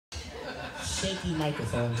shaky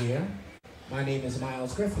microphone here. My name is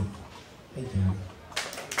Griffith. Thank you.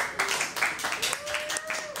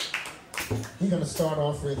 We're going to start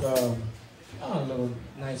off with a little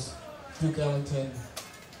nice Duke Ellington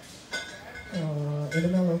in a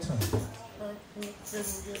mellow tone.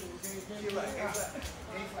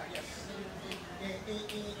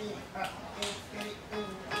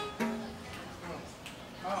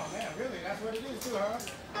 Oh man, really? That's what it is too, huh?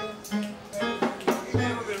 A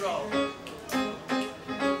little bit wrong.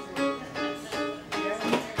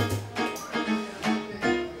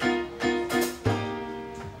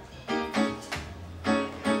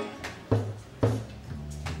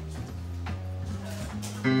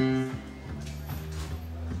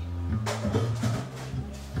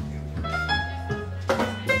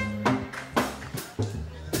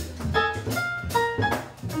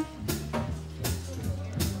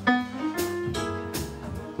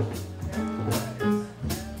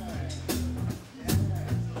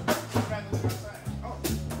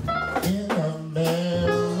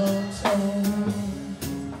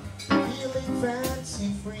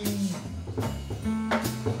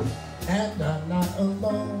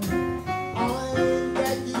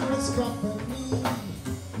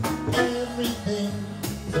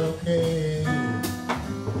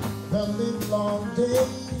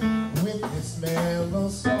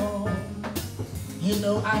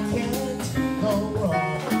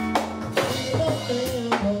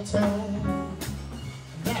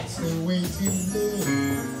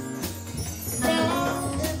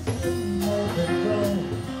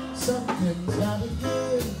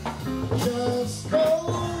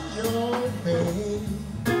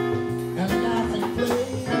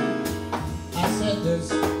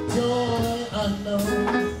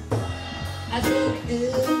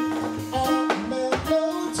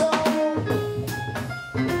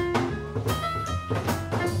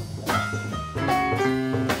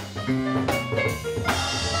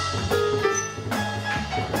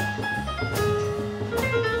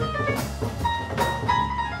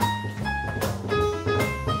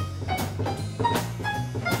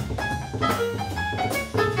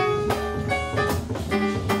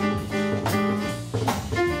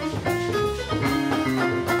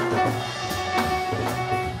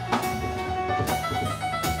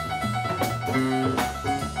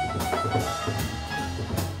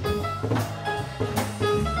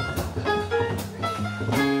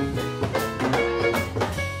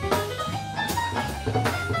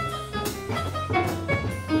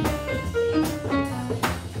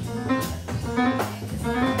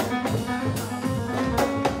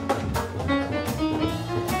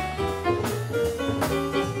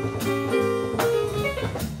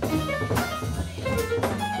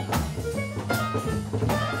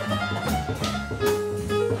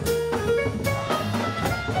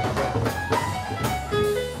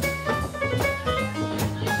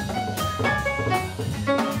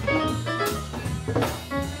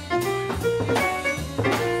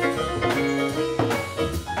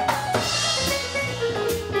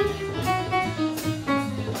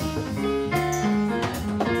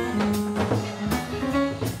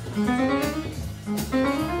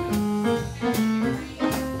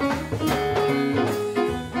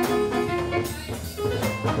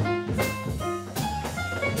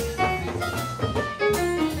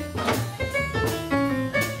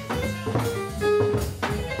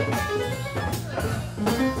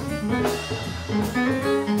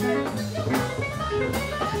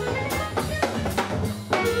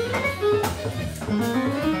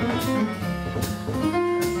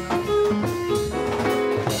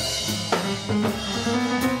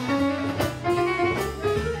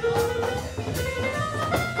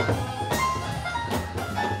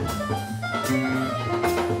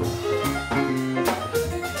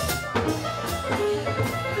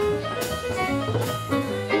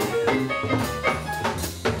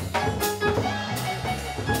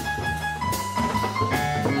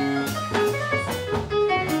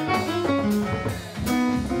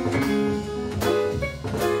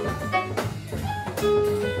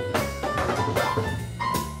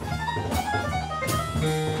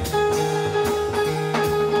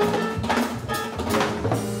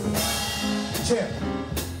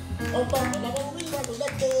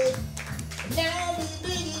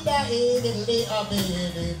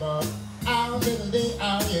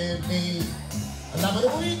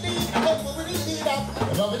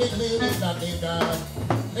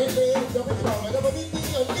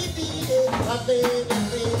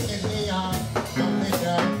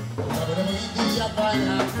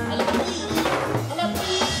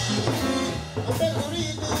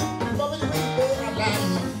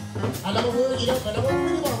 I love a word, you know, but I don't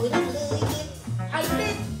really want to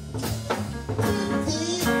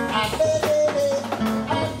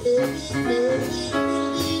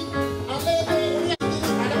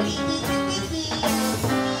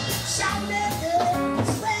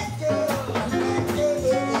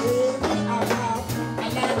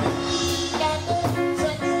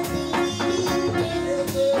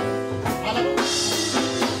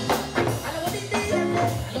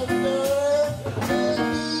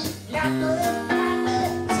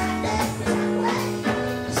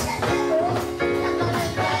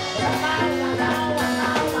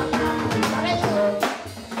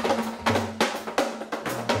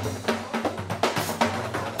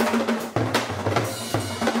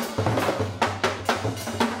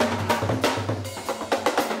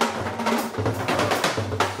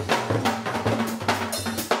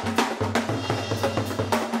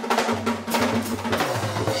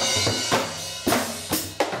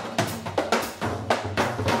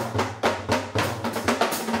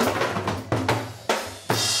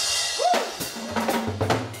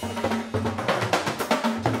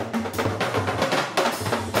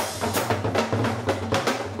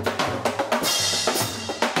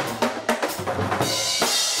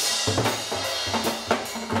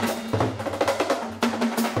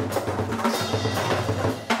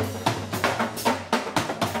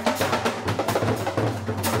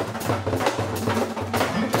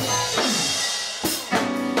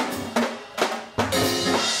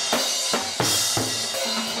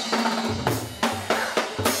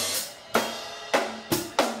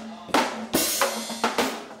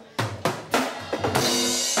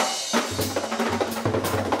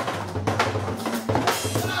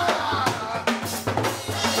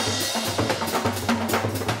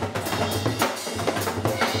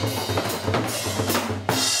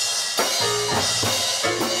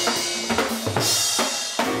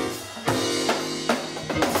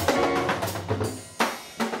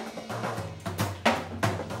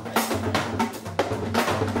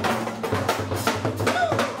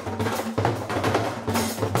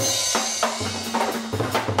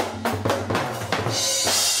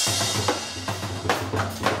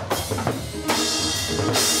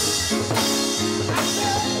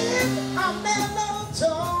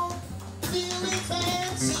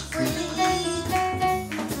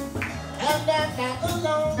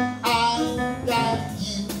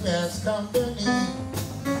his company,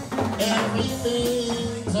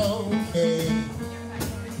 everything's okay.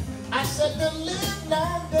 I said to live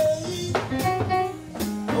nowadays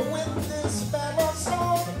with this fellow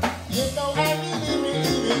song, you know I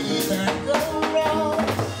really can't go wrong.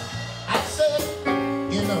 I said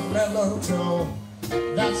in a mellow tone,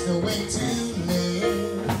 that's the way to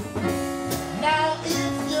live. Now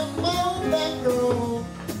if you moan and groan,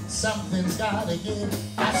 something's gotta give.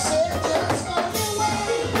 I said just go away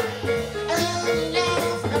and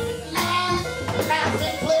laugh and laugh, laugh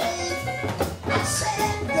and play. I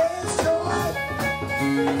said there's joy,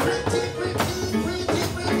 pretty, pretty, pretty,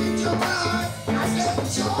 pretty joy. I said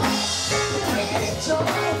joy, pretty joy,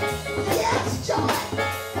 yes joy,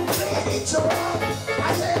 pretty joy.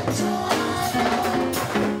 I said joy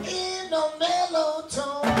in a mellow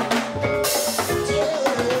tone.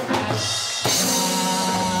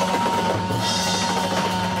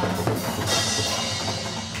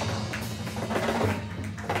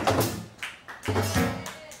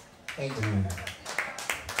 Thank you.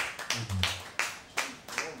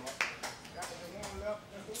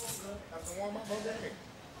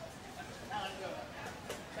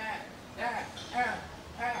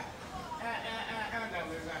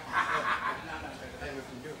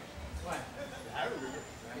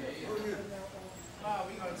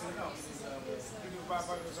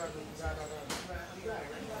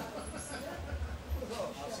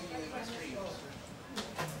 I'll see you in my streams.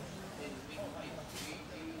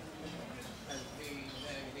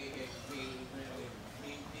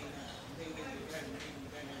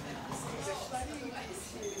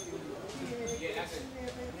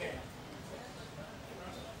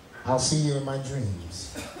 I'll see you in my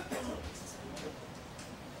dreams.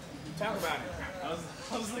 Talk about it.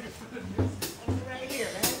 I was looking for the right here,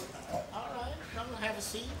 man. All right, come and have a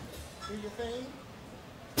seat, do your thing,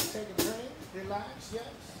 take a drink, relax, yes.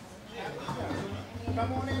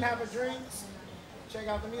 Come on in, have a drink, check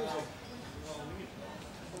out the music.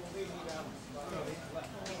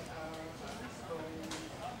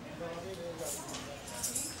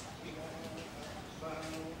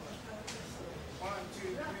 One, two,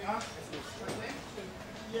 three, huh?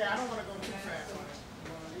 Yeah, I don't want to go too fast.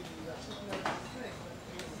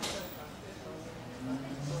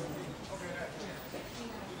 Okay,